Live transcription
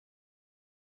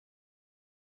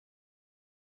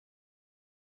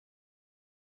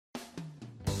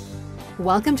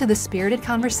Welcome to the Spirited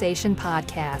Conversation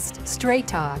podcast, Straight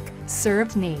Talk,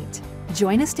 served neat.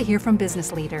 Join us to hear from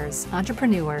business leaders,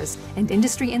 entrepreneurs, and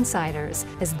industry insiders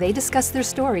as they discuss their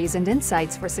stories and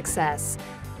insights for success.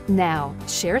 Now,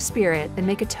 share a spirit and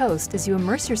make a toast as you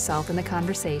immerse yourself in the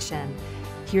conversation.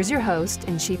 Here's your host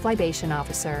and Chief Libation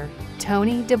Officer,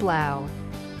 Tony Deblauwe.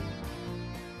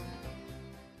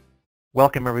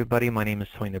 Welcome, everybody. My name is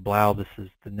Tony Deblauwe. This is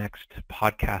the next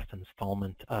podcast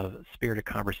installment of Spirited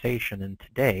Conversation, and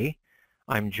today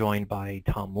I'm joined by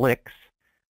Tom Licks,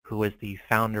 who is the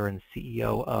founder and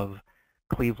CEO of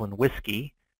Cleveland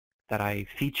Whiskey, that I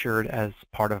featured as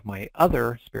part of my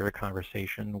other Spirited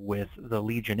Conversation with the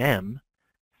Legion M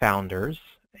founders.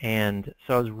 And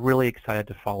so I was really excited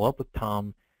to follow up with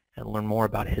Tom and learn more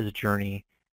about his journey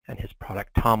and his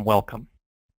product. Tom, welcome.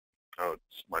 Oh,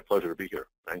 it's my pleasure to be here.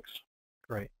 Thanks.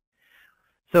 Great.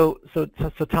 So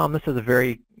Tom, this is a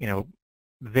very,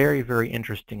 very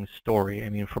interesting story. I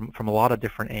mean, from a lot of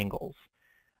different angles.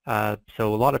 So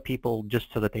a lot of people, just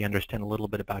so that they understand a little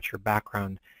bit about your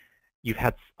background, you've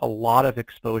had a lot of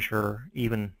exposure,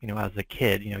 even as a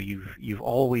kid. You've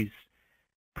always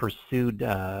pursued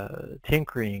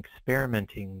tinkering,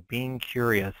 experimenting, being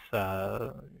curious.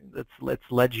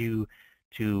 It's led you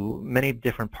to many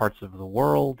different parts of the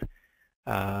world,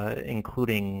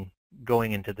 including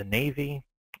going into the Navy.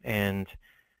 And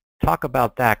talk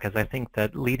about that, because I think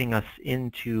that leading us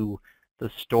into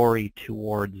the story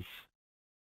towards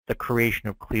the creation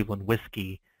of Cleveland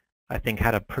Whiskey, I think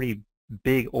had a pretty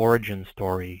big origin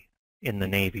story in the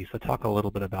Navy. So talk a little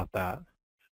bit about that.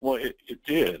 Well, it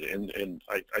did, and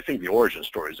I think the origin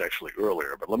story is actually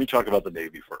earlier, but let me talk about the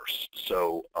Navy first.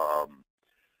 So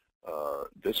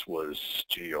this was,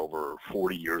 over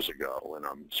 40 years ago, and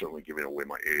I'm certainly giving away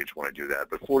my age when I do that,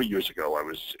 but 40 years ago I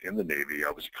was in the Navy.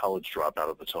 I was a college dropout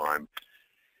at the time,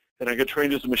 and I got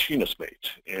trained as a machinist mate,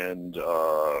 and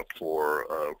for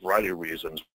a variety of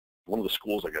reasons, one of the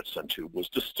schools I got sent to was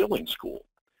distilling school.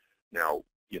 Now,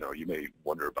 you may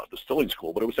wonder about distilling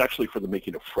school, but it was actually for the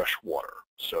making of fresh water.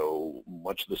 So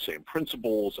much of the same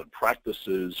principles and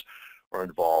practices are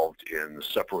involved in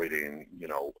separating,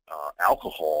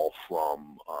 alcohol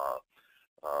from,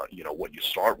 what you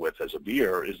start with as a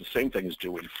beer is the same thing as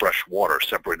doing fresh water,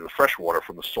 separating the fresh water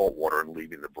from the salt water and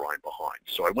leaving the brine behind.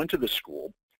 So I went to this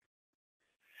school,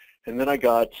 and then I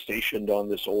got stationed on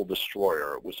this old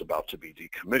destroyer. It was about to be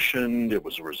decommissioned. It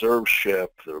was a reserve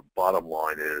ship. The bottom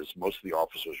line is most of the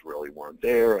officers really weren't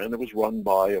there, and it was run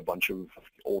by a bunch of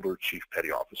older chief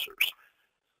petty officers.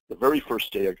 The very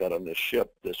first day I got on this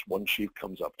ship, this one chief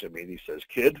comes up to me and he says,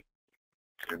 "Kid,"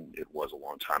 and it was a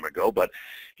long time ago, but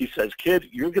he says, "Kid,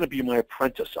 you're going to be my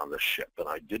apprentice on this ship." And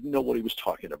I didn't know what he was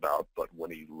talking about, but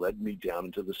when he led me down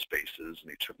into the spaces and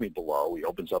he took me below, he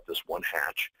opens up this one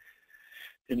hatch.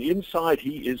 And inside,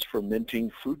 he is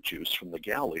fermenting fruit juice from the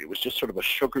galley. It was just sort of a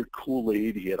sugared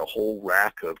Kool-Aid. He had a whole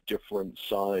rack of different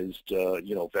sized,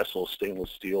 vessels,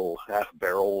 stainless steel, half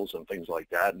barrels and things like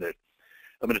that. And it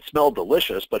smelled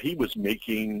delicious, but he was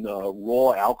making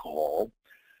raw alcohol,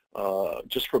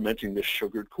 just fermenting this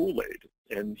sugared Kool-Aid.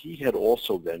 And he had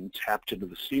also then tapped into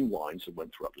the steam lines that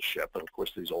went throughout the ship. And of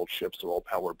course, these old ships are all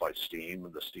powered by steam,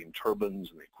 and the steam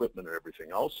turbines and the equipment and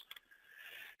everything else.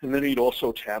 And then he'd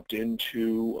also tapped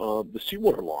into the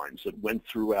seawater lines that went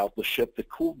throughout the ship that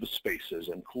cooled the spaces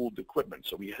and cooled the equipment.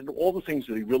 So he had all the things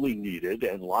that he really needed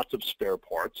and lots of spare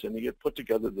parts, and he had put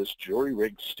together this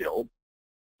jury-rigged still.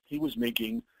 He was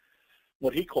making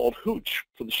what he called hooch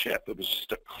for the ship. It was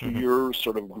just a clear,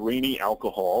 sort of grainy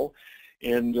alcohol.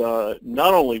 And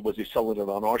not only was he selling it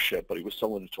on our ship, but he was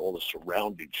selling it to all the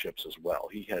surrounding ships as well.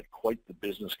 He had quite the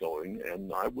business going,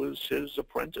 and I was his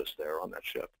apprentice there on that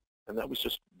ship. And that was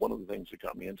just one of the things that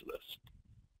got me into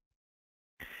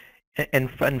this. And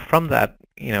from that,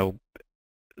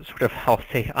 sort of, I'll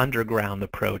say, underground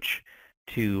approach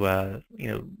to,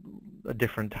 a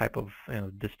different type of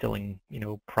distilling,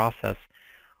 process,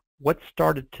 what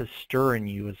started to stir in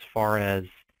you as far as,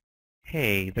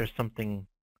 hey, there's something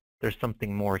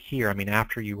more here? I mean,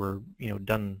 after you were,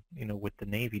 done, with the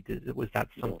Navy, was that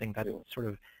something that sort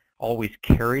of always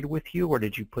carried with you, or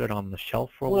did you put it on the shelf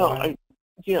for a while?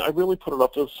 I really put it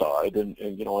up to the side, and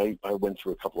I went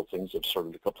through a couple of things. I've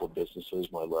started a couple of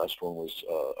businesses. My last one was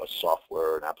a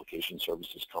software and application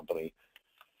services company.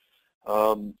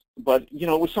 But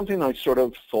it was something I sort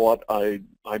of thought I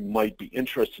might be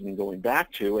interested in going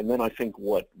back to. And then I think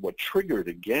what triggered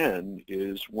again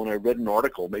is when I read an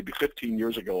article maybe 15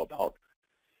 years ago about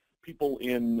people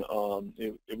in,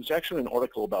 it was actually an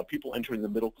article about people entering the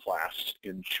middle class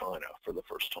in China for the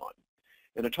first time.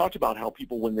 And it talked about how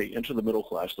people, when they enter the middle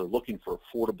class, they're looking for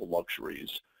affordable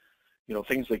luxuries.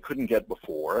 things they couldn't get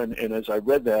before. And as I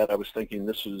read that, I was thinking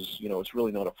this is, it's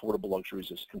really not affordable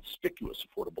luxuries, it's conspicuous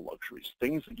affordable luxuries,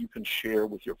 things that you can share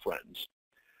with your friends.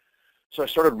 So I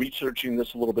started researching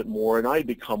this a little bit more, and I had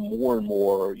become more and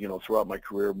more, throughout my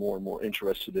career, more and more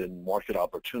interested in market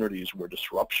opportunities where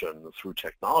disruption through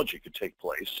technology could take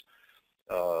place.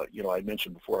 I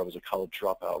mentioned before I was a college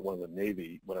dropout when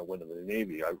I went into the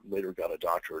Navy. I later got a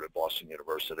doctorate at Boston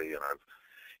University,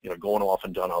 and I've gone off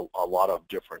and done a lot of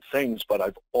different things, but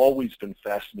I've always been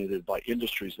fascinated by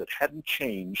industries that hadn't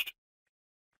changed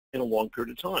in a long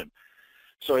period of time.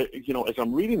 So, as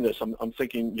I'm reading this, I'm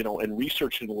thinking, and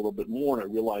researching a little bit more, and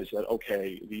I realize that,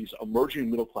 okay, these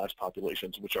emerging middle-class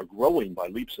populations, which are growing by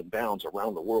leaps and bounds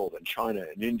around the world, in China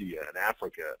and India and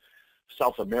Africa,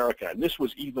 South America, and this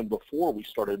was even before we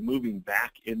started moving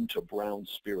back into brown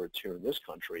spirits here in this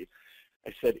country.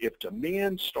 I said, if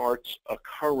demand starts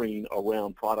occurring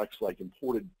around products like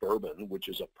imported bourbon, which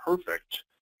is a perfect,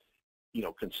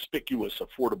 conspicuous,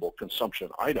 affordable consumption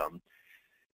item,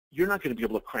 you're not going to be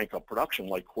able to crank up production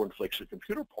like cornflakes or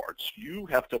computer parts. You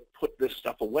have to put this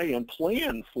stuff away and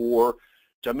plan for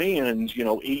demand,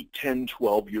 8, 10,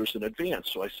 12 years in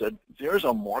advance. So I said, there's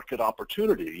a market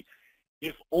opportunity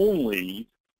if only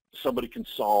somebody can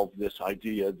solve this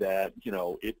idea that,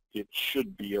 it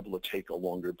should be able to take a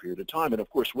longer period of time. And of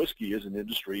course, whiskey is an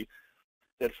industry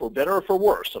that, for better or for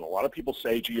worse, and a lot of people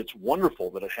say, gee, it's wonderful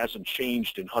that it hasn't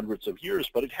changed in hundreds of years,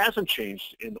 but it hasn't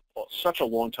changed in such a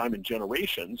long time, in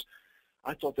generations.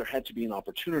 I thought there had to be an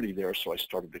opportunity there, so I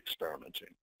started experimenting.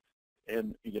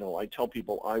 And, I tell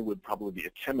people I would probably be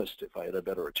a chemist if I had a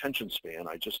better attention span.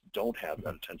 I just don't have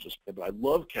that attention span, but I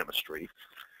love chemistry.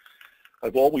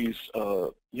 I've always,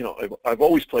 I've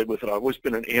always played with it. I've always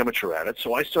been an amateur at it.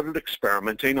 So I started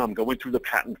experimenting. I'm going through the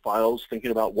patent files,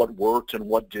 thinking about what worked and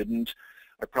what didn't.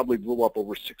 I probably blew up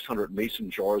over 600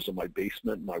 mason jars in my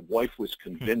basement. My wife was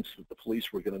convinced that the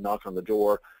police were going to knock on the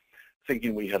door,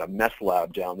 thinking we had a meth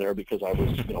lab down there, because I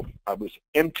was, I was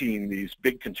emptying these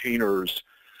big containers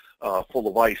full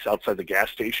of ice outside the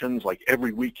gas stations like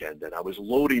every weekend, and I was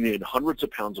loading in hundreds of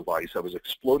pounds of ice. I was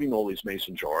exploding all these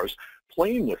mason jars,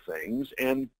 playing with things,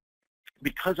 and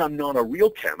because I'm not a real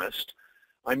chemist,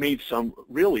 I made some,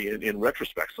 really, in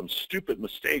retrospect, some stupid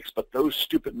mistakes, but those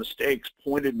stupid mistakes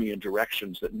pointed me in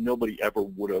directions that nobody ever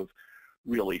would have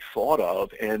really thought of,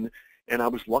 and I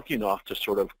was lucky enough to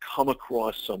sort of come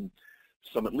across some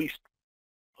at least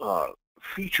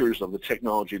features of the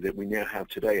technology that we now have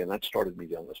today, and that started me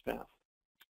down this path.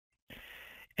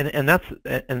 And that's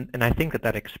and I think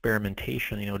that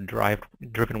experimentation,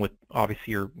 driven with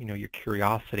obviously your your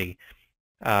curiosity,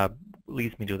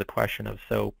 leads me to the question of,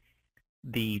 so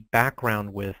the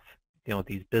background with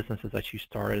these businesses that you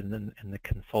started, and the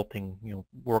consulting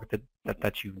work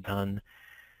that you've done.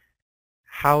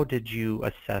 How did you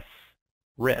assess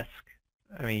risk?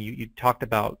 I mean, you talked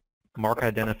about market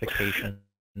identification.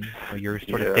 You're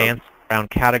sort of dancing around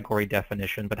category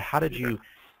definition, but how did you,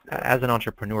 as an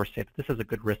entrepreneur, say that this is a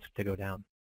good risk to go down?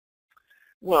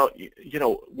 Well,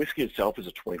 whiskey itself is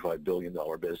a $25 billion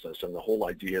business, and the whole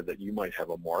idea that you might have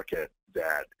a market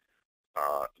that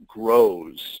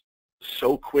grows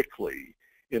so quickly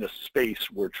in a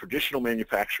space where traditional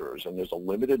manufacturers, and there's a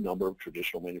limited number of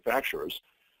traditional manufacturers,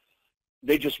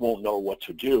 they just won't know what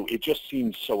to do. It just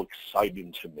seems so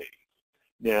exciting to me.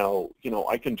 Now,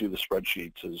 I can do the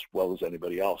spreadsheets as well as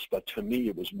anybody else, but to me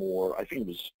it was more, I think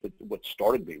what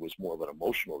started me was more of an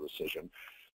emotional decision.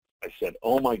 I said,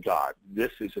 oh my God,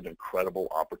 this is an incredible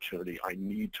opportunity. I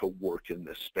need to work in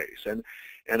this space. And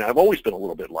I've always been a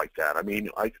little bit like that. I mean,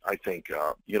 I think,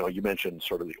 you mentioned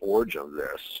sort of the origin of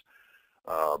this.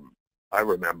 I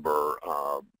remember,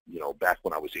 back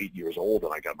when I was 8 years old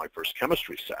and I got my first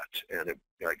chemistry set, and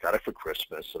I got it for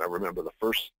Christmas, and I remember the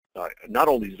first, not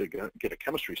only did I get a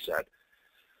chemistry set,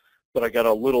 but I got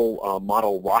a little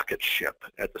model rocket ship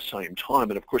at the same time.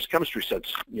 And of course, chemistry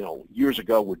sets, years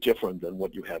ago were different than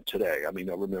what you have today. I mean,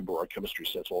 I remember our chemistry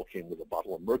sets all came with a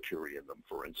bottle of mercury in them,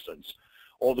 for instance.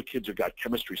 All the kids who got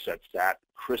chemistry sets that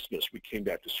Christmas, we came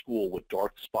back to school with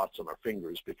dark spots on our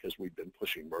fingers because we'd been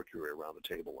pushing mercury around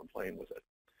the table and playing with it.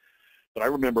 But I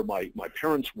remember my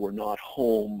parents were not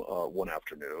home one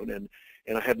afternoon,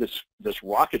 and I had this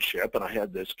rocket ship, and I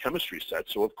had this chemistry set.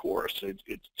 So of course,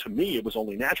 to me, it was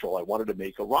only natural. I wanted to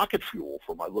make a rocket fuel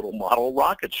for my little model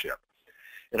rocket ship.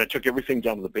 And I took everything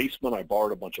down to the basement. I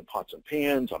borrowed a bunch of pots and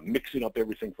pans. I'm mixing up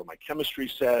everything for my chemistry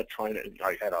set.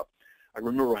 I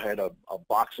remember I had a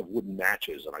box of wooden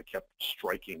matches, and I kept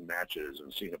striking matches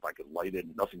and seeing if I could light it,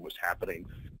 and nothing was happening.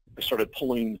 I started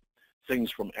pulling things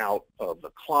from out of the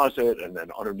closet and then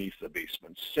underneath the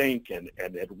basement sink, and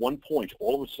at one point,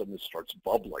 all of a sudden it starts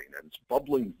bubbling, and it's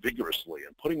bubbling vigorously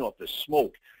and putting off this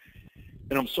smoke.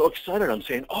 And I'm so excited. I'm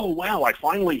saying, oh, wow, I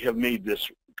finally have made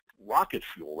this rocket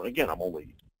fuel. And again, I'm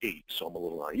only 8, so I'm a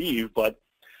little naive, but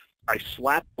I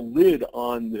slapped the lid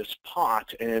on this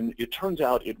pot, and it turns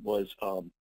out it was a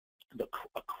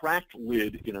cracked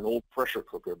lid in an old pressure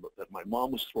cooker that my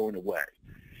mom was throwing away.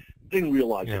 Didn't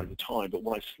realize it at the time, but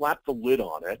when I slapped the lid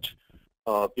on it,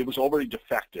 it was already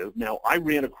defective. Now, I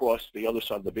ran across the other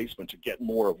side of the basement to get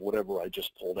more of whatever I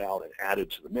just pulled out and added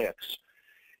to the mix.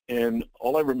 And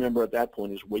all I remember at that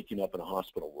point is waking up in a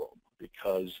hospital room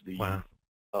because the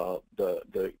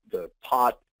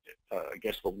pot, I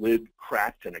guess the lid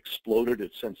cracked and exploded.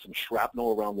 It sent some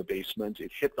shrapnel around the basement.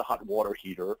 It hit the hot water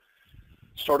heater,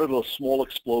 started a small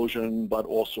explosion, but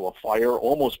also a fire,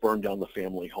 almost burned down the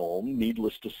family home.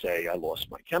 Needless to say, I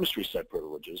lost my chemistry set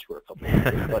privileges for a couple of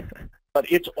years. But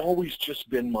it's always just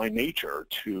been my nature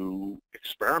to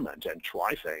experiment and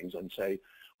try things and say,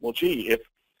 well, gee,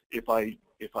 if I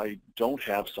don't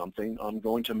have something, I'm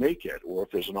going to make it. Or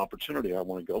if there's an opportunity, I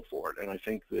want to go for it. And I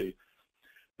think the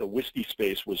whiskey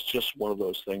space was just one of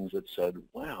those things that said,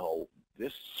 wow,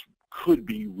 this could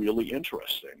be really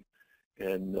interesting.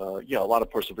 And yeah, a lot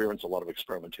of perseverance, a lot of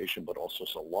experimentation, but also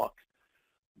some luck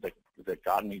that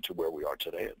got me to where we are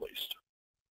today, at least.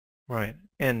 Right.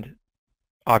 And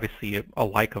obviously a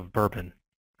like of bourbon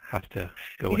has to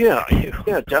go with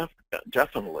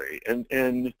definitely.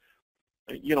 And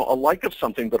you know, a like of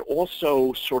something, but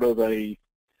also sort of a,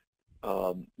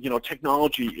 you know,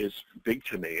 technology is big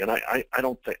to me. And I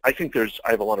think I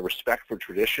have a lot of respect for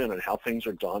tradition and how things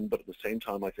are done, but at the same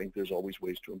time, I think there's always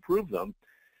ways to improve them.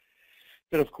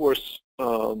 And of course,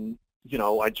 you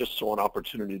know, I just saw an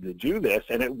opportunity to do this,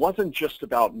 and it wasn't just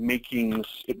about making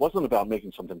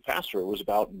something faster. It was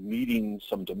about meeting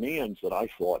some demands that I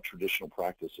thought traditional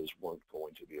practices weren't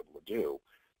going to be able to do.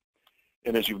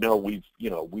 And as you know,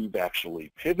 we've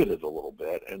actually pivoted a little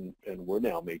bit, and we're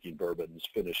now making bourbons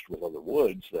finished with other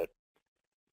woods that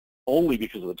only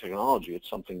because of the technology, it's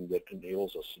something that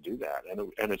enables us to do that.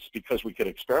 And it's because we can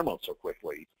experiment so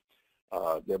quickly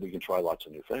that we can try lots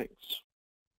of new things.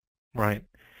 Right.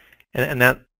 And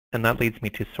that leads me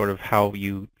to sort of how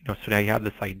so now you have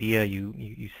this idea,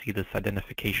 you see this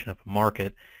identification of a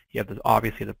market, you have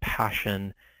obviously the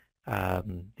passion,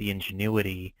 the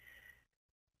ingenuity.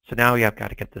 So now you have got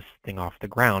to get this thing off the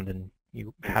ground, and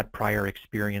you had prior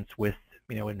experience with,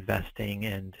 investing,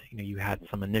 and, you had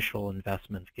some initial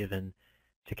investments given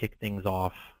to kick things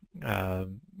off,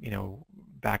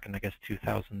 back in, I guess,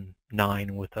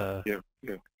 2009 with a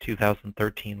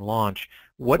 2013 launch.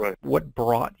 What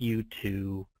brought you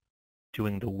to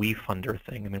doing the WeFunder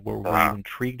thing? I mean, were you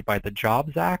intrigued by the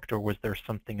Jobs Act, or was there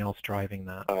something else driving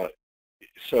that?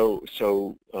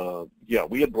 Yeah,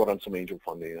 we had brought on some angel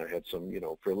funding. I had some,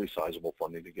 fairly sizable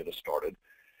funding to get us started.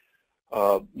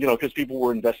 Because people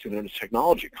were investing in a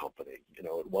technology company.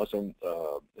 It wasn't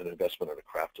an investment in a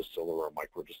craft distiller or a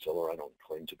micro distiller. I don't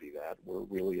claim to be that. We're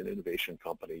really an innovation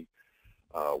company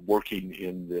working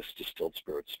in this distilled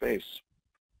spirit space.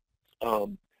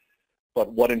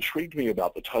 But what intrigued me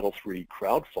about the Title III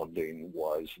crowdfunding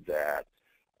was that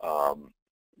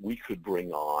we could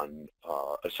bring on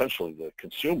essentially the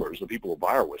consumers, the people who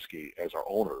buy our whiskey, as our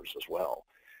owners as well.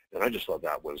 And I just thought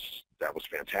that was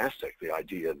fantastic, the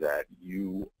idea that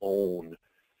you own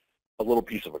a little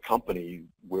piece of a company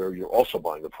where you're also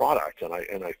buying the product. And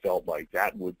I felt like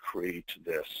that would create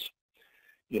this,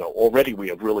 already we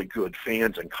have really good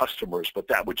fans and customers, but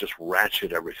that would just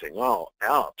ratchet everything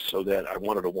up, so that I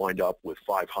wanted to wind up with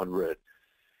 500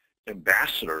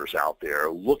 ambassadors out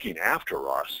there looking after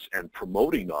us and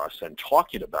promoting us and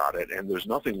talking about it. And there's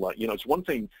nothing like, it's one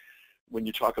thing when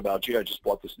you talk about, gee, I just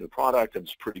bought this new product and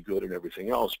it's pretty good and everything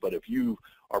else, but if you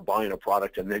are buying a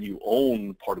product and then you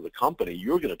own part of the company,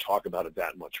 you're going to talk about it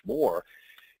that much more.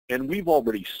 And we've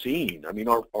already seen, I mean,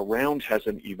 our round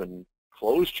hasn't even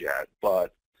closed yet,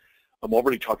 but I'm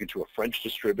already talking to a French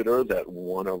distributor that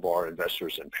one of our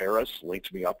investors in Paris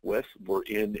linked me up with. We're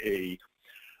in a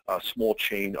small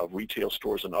chain of retail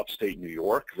stores in upstate New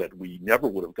York that we never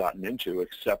would have gotten into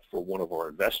except for one of our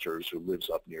investors who lives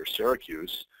up near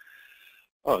Syracuse.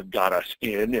 Got us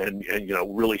in and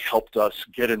really helped us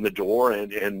get in the door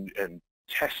and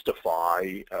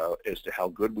testify as to how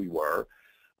good we were.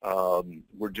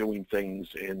 We're doing things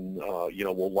in,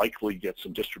 we'll likely get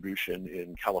some distribution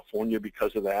in California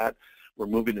because of that. We're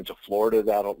moving into Florida.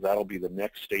 That'll be the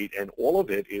next state. And all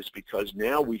of it is because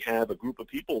now we have a group of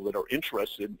people that are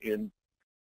interested in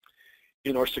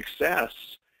our success.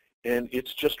 And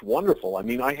it's just wonderful. I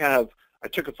mean, I have I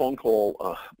took a phone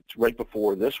call right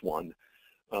before this one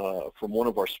from one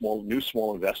of our small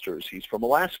investors. He's from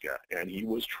Alaska, and he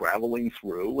was traveling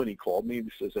through, and he called me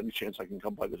and he says, any chance I can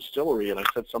come by the distillery? And I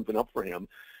set something up for him.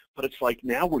 But it's like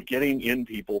now we're getting in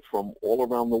people from all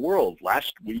around the world.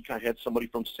 Last week I had somebody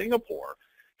from Singapore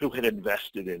who had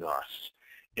invested in us.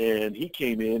 And he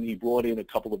came in, he brought in a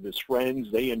couple of his friends.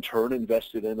 They in turn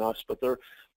invested in us, but they're,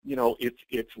 you know,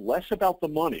 it's less about the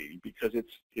money because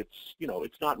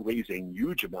it's not raising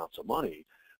huge amounts of money,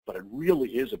 but it really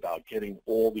is about getting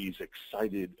all these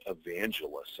excited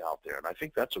evangelists out there. And I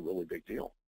think that's a really big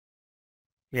deal.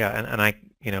 Yeah, and I,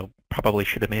 probably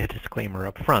should have made a disclaimer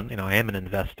up front. I am an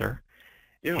investor,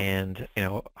 Yeah. and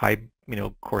I,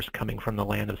 of course, coming from the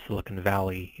land of Silicon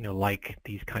Valley, like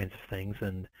these kinds of things,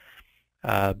 and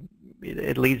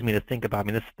it leads me to think about.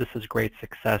 This is great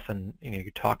success, and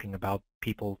you're talking about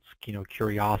people's,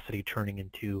 curiosity turning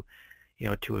into,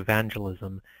 to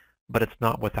evangelism, but it's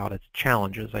not without its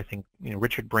challenges. I think,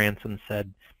 Richard Branson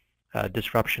said,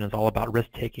 disruption is all about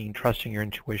risk-taking, trusting your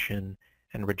intuition,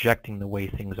 and rejecting the way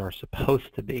things are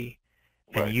supposed to be.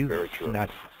 And Right, you've seen that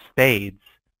spades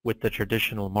with the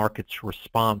traditional market's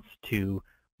response to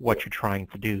what you're trying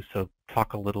to do. So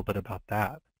talk a little bit about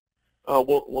that.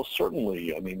 Well,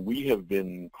 certainly. We have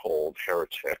been called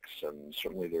heretics, and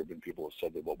certainly there have been people who have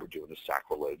said that what we're doing is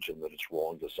sacrilege and that it's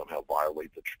wrong to somehow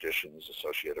violate the traditions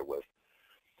associated with,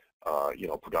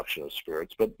 production of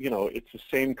spirits. But, it's the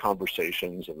same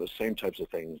conversations and the same types of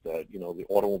things that, the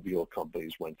automobile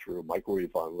companies went through,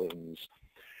 microwave ovens,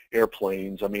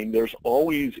 airplanes. It's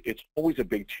always a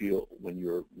big deal when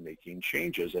you're making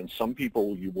changes, and some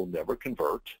people you will never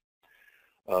convert.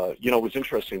 It was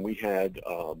interesting. We had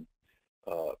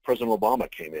President Obama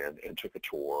came in and took a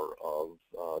tour of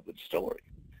the distillery.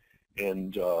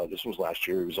 And this was last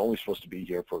year. He was only supposed to be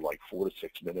here for like 4 to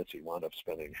 6 minutes. He wound up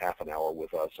spending half an hour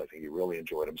with us. I think he really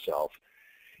enjoyed himself.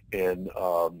 And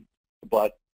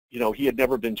but he had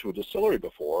never been to a distillery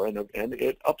before, and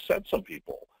it upset some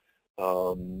people.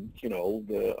 I'm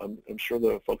sure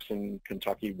the folks in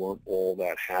Kentucky weren't all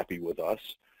that happy with us.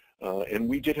 And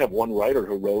we did have one writer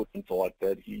who wrote and thought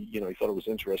that he thought it was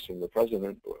interesting. The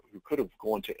president, who could have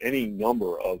gone to any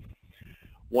number of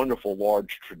wonderful,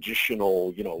 large,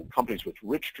 traditional, companies with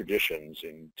rich traditions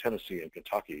in Tennessee and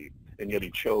Kentucky, and yet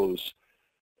he chose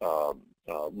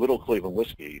Little Cleveland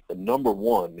Whiskey, the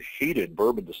 #1 hated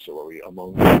bourbon distillery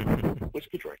among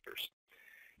whiskey drinkers.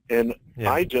 And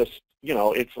yeah. I just,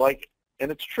 it's like,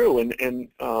 and it's true. And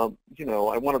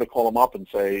I wanted to call him up and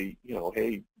say,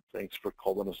 hey, thanks for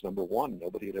calling us #1.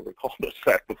 Nobody had ever called us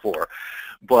that before.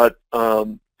 But,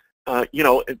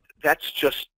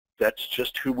 that's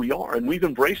just who we are. And we've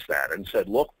embraced that and said,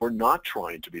 look, we're not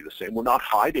trying to be the same. We're not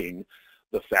hiding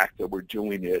the fact that we're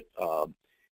doing it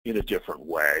in a different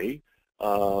way.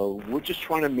 We're just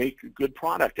trying to make a good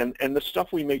product. And the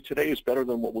stuff we make today is better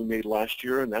than what we made last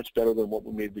year, and that's better than what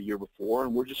we made the year before.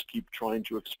 And we'll just keep trying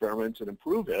to experiment and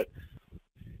improve it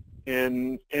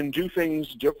and do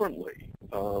things differently.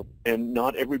 And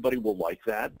not everybody will like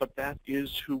that, but that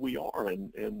is who we are.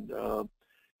 And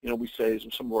we say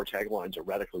some of our taglines are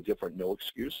radically different, no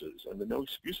excuses. And the no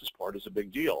excuses part is a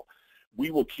big deal.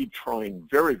 We will keep trying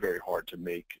very, very hard to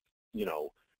make,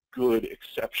 good,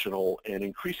 exceptional, and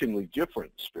increasingly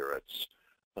different spirits.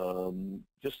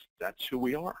 That's who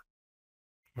we are.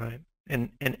 Right.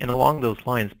 And along those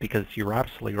lines, because you're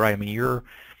absolutely right, you're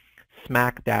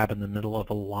smack dab in the middle of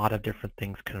a lot of different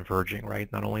things converging,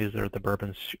 right? Not only is there the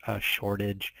bourbon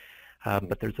shortage,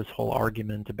 but there's this whole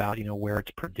argument about where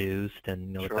it's produced,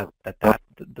 and sure.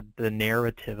 the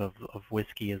narrative of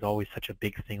whiskey is always such a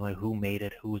big thing, like who made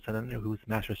it, who's the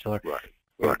master distiller. Right.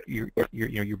 Right.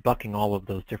 You're bucking all of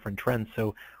those different trends.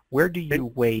 So where do you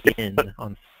weigh in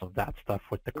on some of that stuff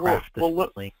with the craft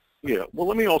distilling? Yeah. Well,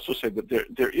 let me also say that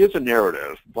there is a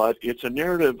narrative, but it's a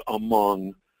narrative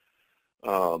among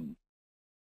a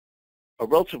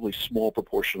relatively small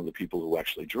proportion of the people who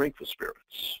actually drink the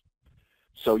spirits.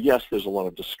 So yes, there's a lot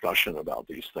of discussion about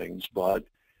these things, but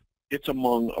it's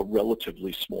among a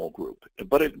relatively small group.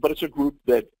 But it's a group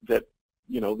that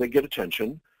they get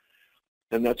attention,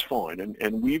 and that's fine.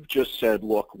 And we've just said,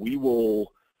 look, we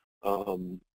will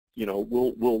we'll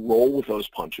roll with those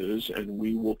punches, and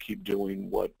we will keep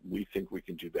doing what we think we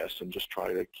can do best, and just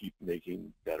try to keep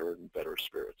making better and better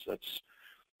spirits.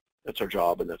 That's our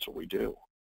job, and that's what we do.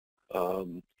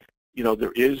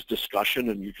 There is discussion,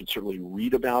 and you can certainly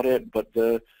read about it, but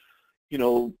the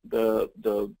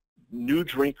new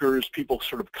drinkers, people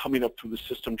sort of coming up through the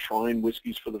system, trying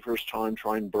whiskeys for the first time,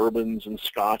 trying bourbons and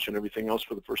scotch and everything else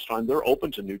for the first time, they're open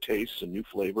to new tastes and new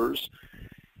flavors.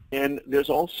 And there's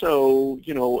also,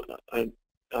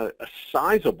 a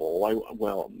sizable,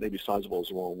 well, maybe sizable is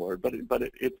the wrong word, but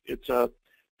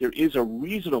there is a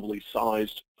reasonably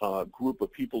sized group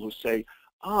of people who say,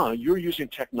 you're using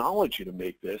technology to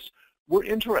make this. We're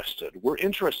interested. We're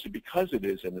interested because it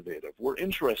is innovative. We're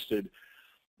interested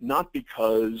not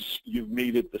because you've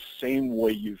made it the same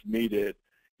way you've made it,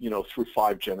 through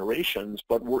 5 generations,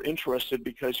 but we're interested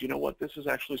because, you know what, this is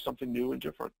actually something new and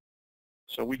different.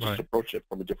 So we just approach it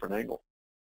from a different angle.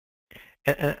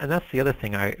 And that's the other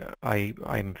thing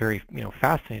I'm very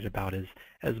fascinated about is,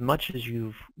 as much as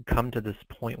you've come to this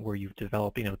point where you've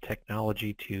developed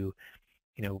technology to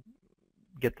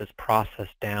get this process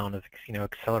down of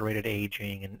accelerated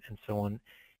aging and so on,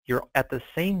 you're at the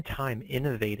same time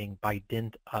innovating by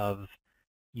dint of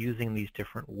using these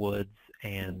different woods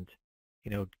and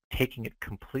taking it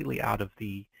completely out of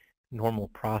the normal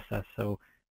process. So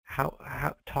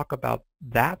how talk about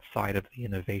that side of the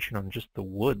innovation on just the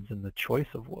woods and the choice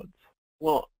of woods?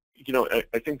 Well,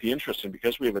 I think the interesting,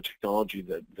 because we have a technology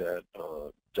that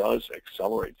does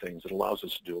accelerate things, it allows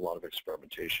us to do a lot of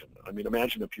experimentation. I mean,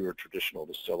 imagine if you're a traditional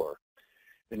distiller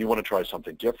and you want to try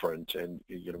something different, and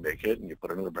you make it and you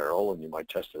put it in a barrel, and you might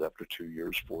test it after 2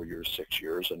 years, 4 years, 6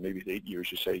 years, and maybe at 8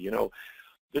 years you say,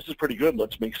 this is pretty good,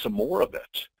 let's make some more of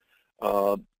it.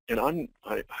 And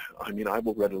I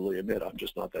will readily admit I'm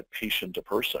just not that patient a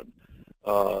person.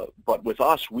 But with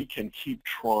us, we can keep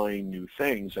trying new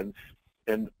things.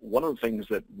 And one of the things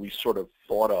that we sort of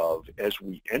thought of as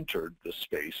we entered the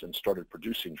space and started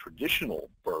producing traditional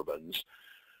bourbons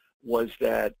was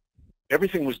that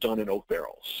everything was done in oak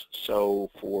barrels. So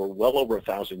for well over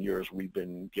 1,000 years, we've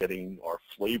been getting our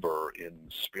flavor in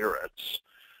spirits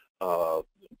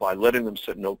by letting them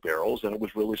sit in oak barrels, and it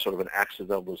was really sort of an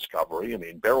accidental discovery. I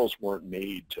mean, barrels weren't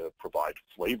made to provide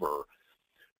flavor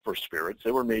for spirits.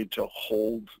 They were made to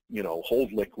hold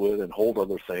liquid and hold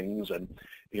other things, and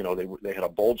they had a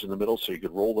bulge in the middle so you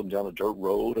could roll them down a dirt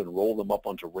road and roll them up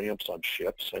onto ramps on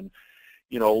ships. And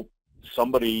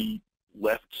somebody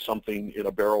left something in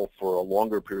a barrel for a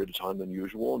longer period of time than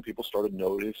usual, and people started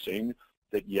noticing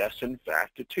that yes, in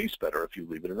fact, it tastes better if you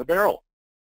leave it in a barrel.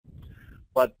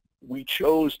 But we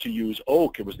chose to use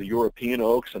oak. It was the European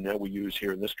oaks, and now we use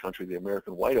here in this country the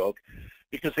American white oak,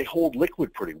 because they hold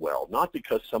liquid pretty well, not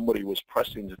because somebody was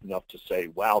pressing it enough to say,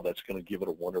 wow, that's going to give it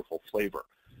a wonderful flavor.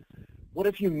 What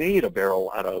if you made a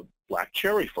barrel out of black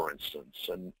cherry, for instance?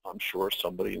 And I'm sure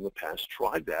somebody in the past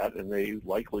tried that, and they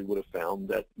likely would have found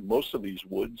that most of these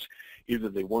woods, either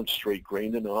they weren't straight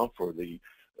grained enough, or the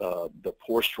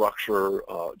pore structure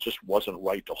just wasn't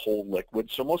right to hold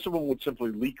liquid, so most of them would simply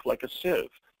leak like a sieve.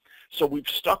 So we've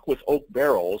stuck with oak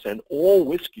barrels, and all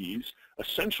whiskeys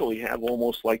essentially have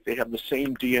almost like they have the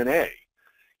same DNA.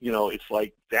 It's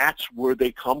like that's where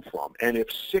they come from. And if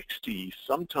 60,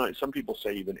 sometimes some people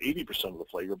say even 80% of the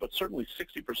flavor, but certainly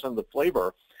 60% of the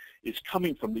flavor is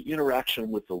coming from the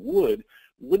interaction with the wood,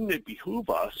 wouldn't it behoove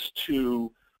us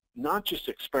to not just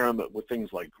experiment with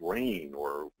things like grain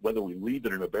or whether we leave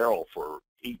it in a barrel for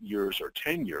 8 years or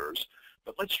 10 years,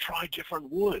 but let's try different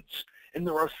woods. And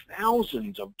there are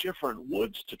thousands of different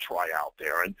woods to try out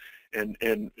there,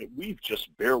 and we've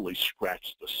just barely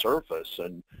scratched the surface.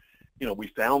 And we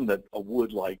found that a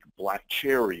wood like black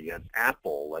cherry and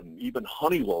apple and even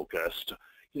honey locust,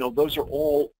 those are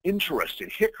all interesting.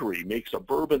 Hickory makes a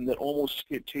bourbon that almost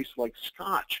tastes like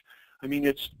scotch. I mean,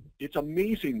 it's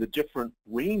amazing the different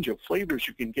range of flavors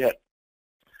you can get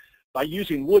by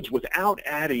using woods without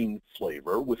adding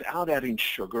flavor, without adding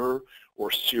sugar or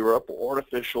syrup or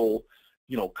artificial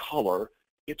color.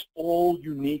 It's all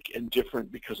unique and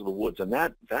different because of the woods, and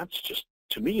that's just,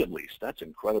 to me at least, that's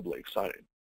incredibly exciting.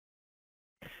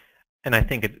 And I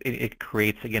think it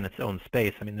creates, again, its own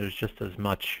space. I mean, there's just as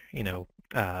much,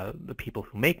 the people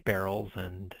who make barrels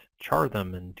and char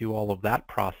them and do all of that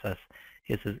process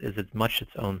is as much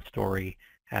its own story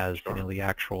as the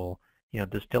actual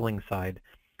distilling side.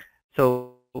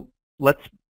 So let's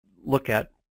look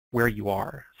at where you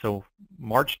are. So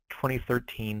March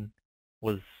 2013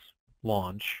 was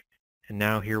launch, and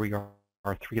now here we are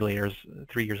 3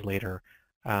 years later.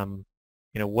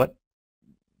 What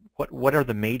are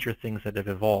the major things that have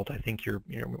evolved? I think you're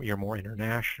more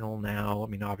international now. I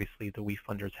mean, obviously the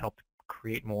WeFunders helped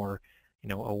create more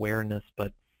awareness,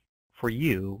 but for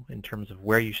you, in terms of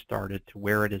where you started to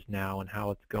where it is now and how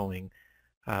it's going,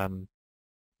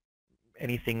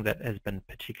 anything that has been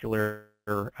particular,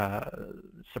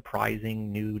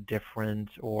 surprising, new, different,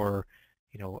 or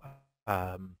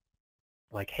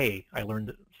like, hey, I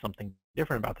learned something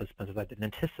different about this business I didn't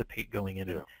anticipate going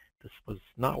into. Yeah. This was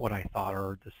not what I thought,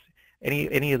 or this.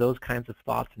 Any of those kinds of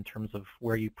thoughts in terms of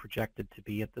where you projected to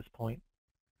be at this point?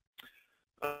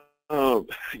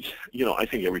 I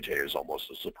think every day is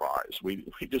almost a surprise. We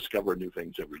discover new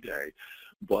things every day,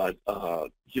 but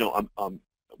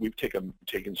we've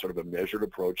taken sort of a measured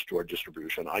approach to our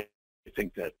distribution. I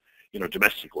think that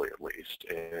domestically at least,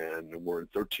 and we're in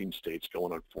 13 states,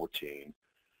 going on 14.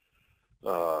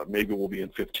 Maybe we'll be in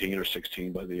 15 or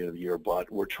 16 by the end of the year,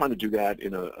 but we're trying to do that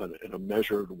in a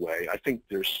measured way. I think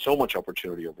there's so much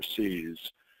opportunity overseas.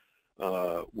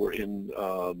 We're in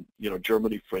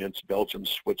Germany, France, Belgium,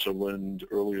 Switzerland.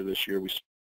 Earlier this year, we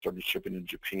started shipping in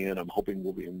Japan. I'm hoping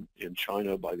we'll be in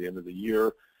China by the end of the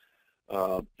year.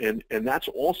 And that's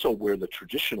also where the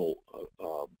traditional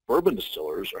bourbon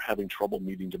distillers are having trouble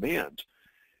meeting demand.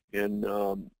 And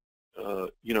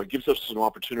it gives us an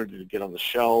opportunity to get on the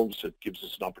shelves. It gives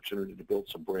us an opportunity to build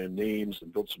some brand names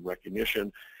and build some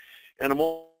recognition. And I'm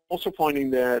also finding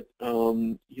that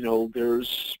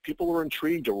there's people who are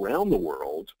intrigued around the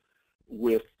world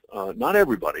with not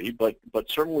everybody, but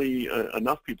certainly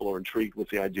enough people are intrigued with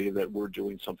the idea that we're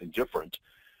doing something different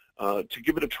to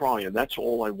give it a try. And that's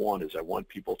all I want, is I want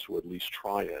people to at least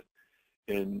try it.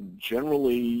 And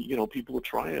generally, people who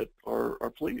try it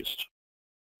are pleased.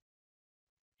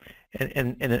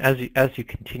 And as you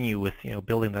continue with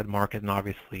building that market, and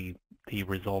obviously the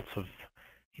results of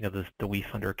the We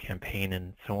Funder campaign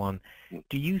and so on,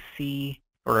 do you see,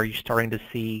 or are you starting to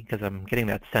see, because I'm getting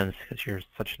that sense because you're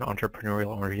such an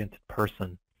entrepreneurial oriented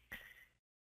person,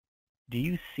 do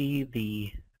you see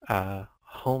the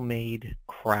homemade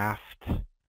craft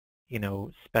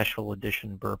special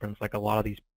edition bourbons like a lot of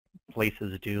these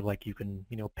places do? Like you can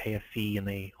pay a fee and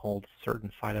they hold a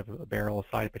certain side of a barrel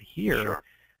aside, but here, sure,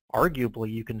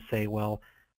 arguably you can say, well,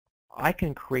 I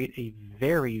can create a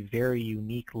very, very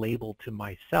unique label to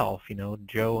myself,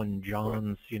 Joe and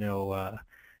John's,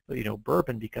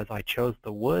 bourbon, because I chose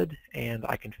the wood, and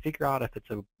I can figure out if it's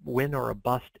a win or a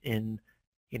bust in,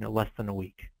 less than a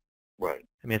week. Right.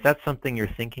 I mean, is that something you're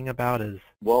thinking about as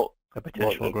a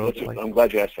potential growth play? I'm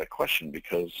glad you asked that question,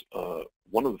 because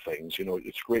one of the things,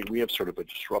 it's great. We have sort of a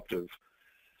disruptive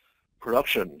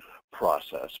production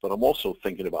process, but I'm also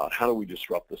thinking about how do we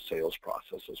disrupt the sales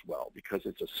process as well, because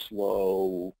it's a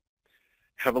slow,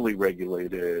 heavily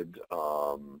regulated,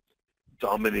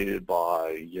 dominated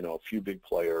by a few big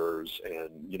players,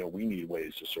 and we need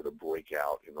ways to sort of break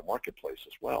out in the marketplace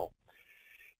as well.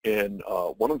 And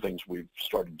one of the things we've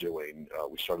started doing,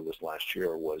 we started this last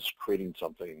year, was creating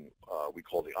something we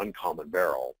call the Uncommon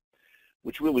Barrel,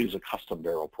 which really is a custom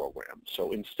barrel program.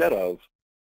 So instead of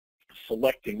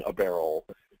selecting a barrel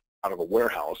out of a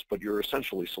warehouse, but you're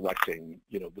essentially selecting,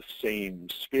 the same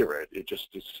spirit. It just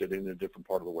is sitting in a different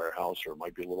part of the warehouse, or it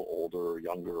might be a little older or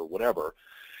younger or whatever,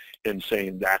 and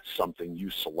saying that's something you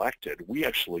selected. We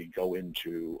actually go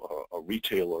into a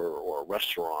retailer or a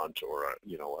restaurant or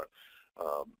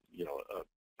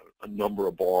a number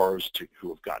of bars who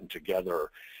have gotten together,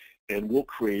 and we'll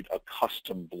create a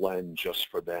custom blend just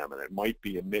for them. And it might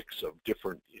be a mix of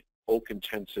different oak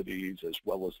intensities, as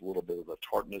well as a little bit of the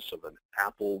tartness of an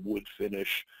apple wood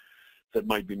finish that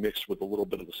might be mixed with a little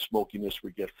bit of the smokiness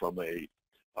we get from a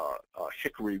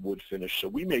hickory wood finish. So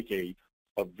we make a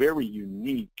very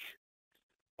unique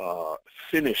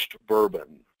finished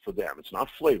bourbon for them. It's not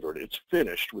flavored, it's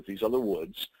finished with these other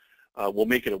woods. We'll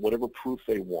make it at whatever proof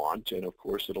they want, and of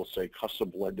course it'll say custom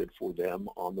blended for them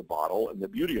on the bottle. And the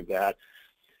beauty of that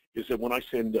is that when I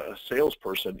send a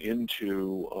salesperson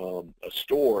into a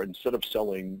store, instead of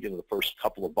selling the first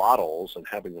couple of bottles and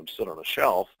having them sit on a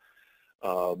shelf,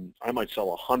 I might sell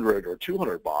 100 or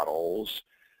 200 bottles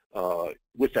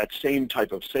with that same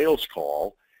type of sales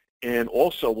call. And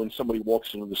also when somebody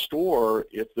walks into the store,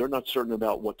 if they're not certain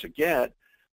about what to get,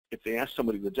 if they ask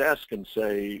somebody at the desk and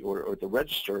say, or at the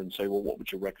register and say, well, what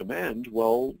would you recommend?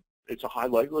 Well, it's a high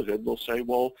likelihood they'll say,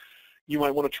 well, you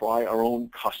might want to try our own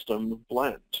custom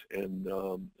blend. And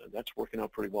that's working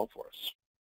out pretty well for us.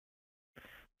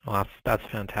 Well, that's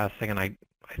fantastic. And I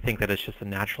think that it's just a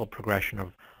natural progression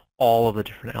of all of the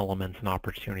different elements and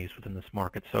opportunities within this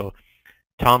market. So,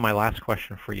 Tom, my last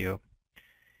question for you,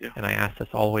 and I ask this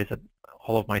always at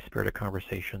all of my Spirit of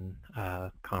Conversation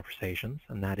conversations,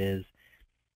 and that is,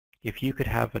 if you could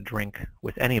have a drink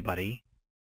with anybody,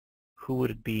 who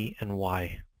would it be and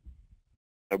why?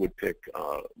 I would pick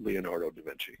Leonardo da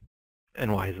Vinci.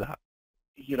 And why is that?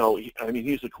 I mean,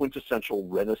 he's a quintessential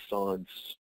Renaissance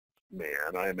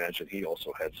man. I imagine he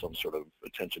also had some sort of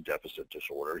attention deficit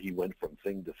disorder. He went from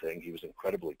thing to thing. He was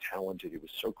incredibly talented. He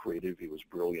was so creative. He was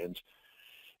brilliant.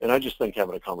 And I just think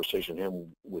having a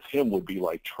conversation with him would be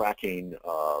like tracking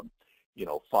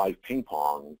 5 ping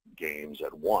pong games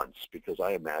at once, because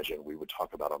I imagine we would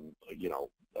talk about him,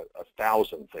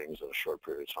 1,000 things in a short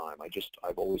period of time.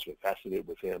 I've always been fascinated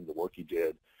with him, the work he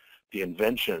did, the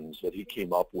inventions that he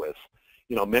came up with,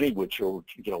 many which are,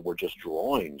 were just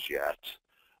drawings yet,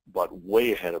 but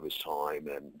way ahead of his time.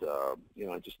 And,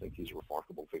 I just think he's a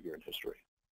remarkable figure in history.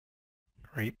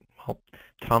 Great. Well,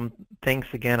 Tom, thanks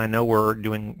again. I know we're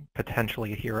doing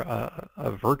potentially here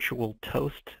a virtual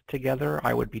toast together.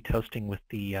 I would be toasting with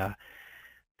the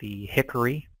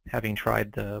hickory, having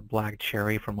tried the black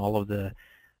cherry from all of the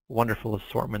wonderful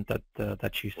assortment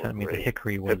that you sent me. The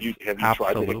hickory was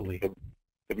absolutely.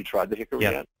 Have you tried the hickory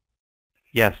yet?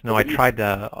 Yes. No, I tried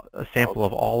a sample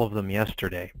of all of them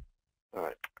yesterday. All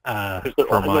right.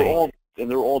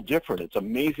 They're all different. It's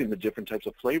amazing the different types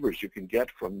of flavors you can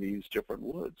get from these different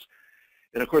woods.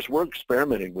 And of course, we're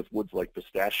experimenting with woods like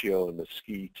pistachio and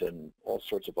mesquite and all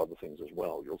sorts of other things as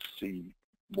well. You'll see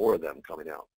more of them coming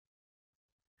out.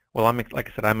 Well, like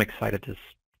I said, I'm excited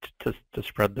to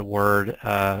spread the word.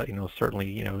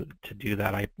 Certainly, to do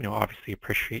that, I obviously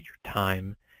appreciate your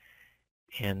time.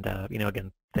 And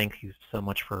again, thank you so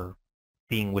much for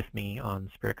being with me on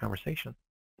Spirit Conversation.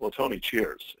 Well, Tony,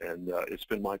 cheers. And it's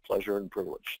been my pleasure and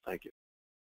privilege. Thank you.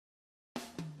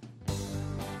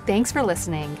 Thanks for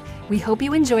listening. We hope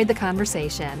you enjoyed the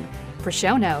conversation. For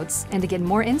show notes and to get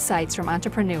more insights from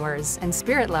entrepreneurs and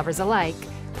spirit lovers alike,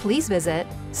 please visit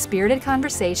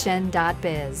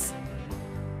spiritedconversation.biz.